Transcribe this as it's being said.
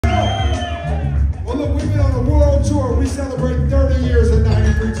we celebrate 30 years at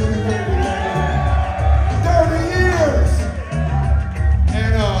 93 to Infinity. 30 years!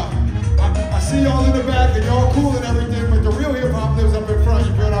 And I see y'all in the back and y'all cool and everything, but the real hip hop lives up in front,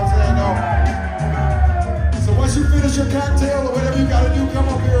 you feel what I'm saying? No. So once you finish your cocktail or whatever you gotta do, come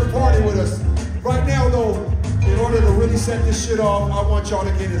up here and party with us. Right now though, in order to really set this shit off, I want y'all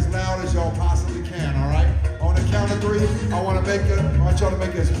to get as loud as y'all possibly can, all right? On the count of 3, I want y'all to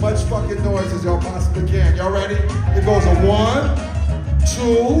make as much fucking noise as y'all possibly can. Y'all ready? It goes a 1,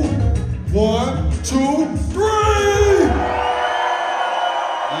 2, 1, 2, 3!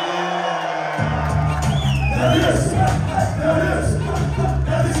 Now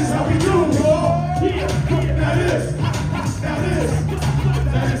this is how we do, y'all. Now this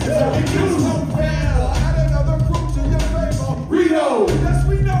is how we do. Add another group to your flavor. Reno. Yes,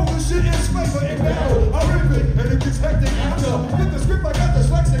 we know this shit is flavor and battle. I rip it and it gets hectic after. Get the script, I got the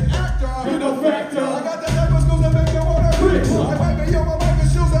dyslexic actor. You know factor. I got the numbers goes that make you wanna grip. I might be on my mic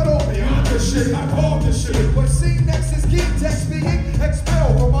and shows that open. Beyond this shit, I call this shit. What see next is key text being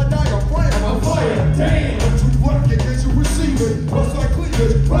expelled from my diaphragm. I'm fire. Damn. Work it, get you receive it. Bust like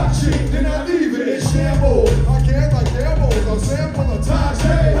cleavage, rock shit, then I leave it in shambles. I can't like gambles, a sample of time.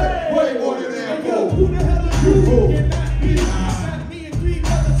 Hey, way more than ample. Who the hell are you? Not me. Not me and 3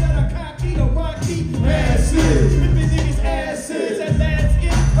 brothers that are cocky or rocky. Asses. Ripping niggas' asses. And that's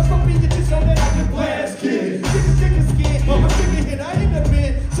it. I'm gonna be the so that I can blast kids. Chicken skin. I'm a chicken hit. I ain't a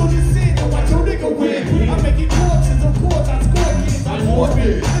man. So just sit and watch your nigga win. I'm making corpses, of course. I score kids. I'm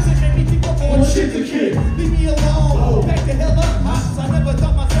morbid. Doesn't make me think of more shit to kid. Leave me alone. Back the hell up, hops. I never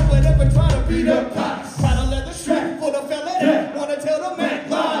thought myself would ever try to beat up cops. Got a leather strap for the fella that wanna tell the Mac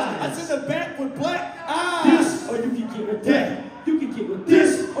lies. I send the back with black eyes. This, or you can get with that. You can get with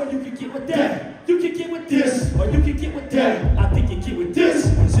this, or you can get with that. You can get with this, or you can get with that. I think you get with this,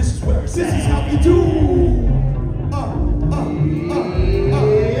 'cause this is where it's at. This is how we do.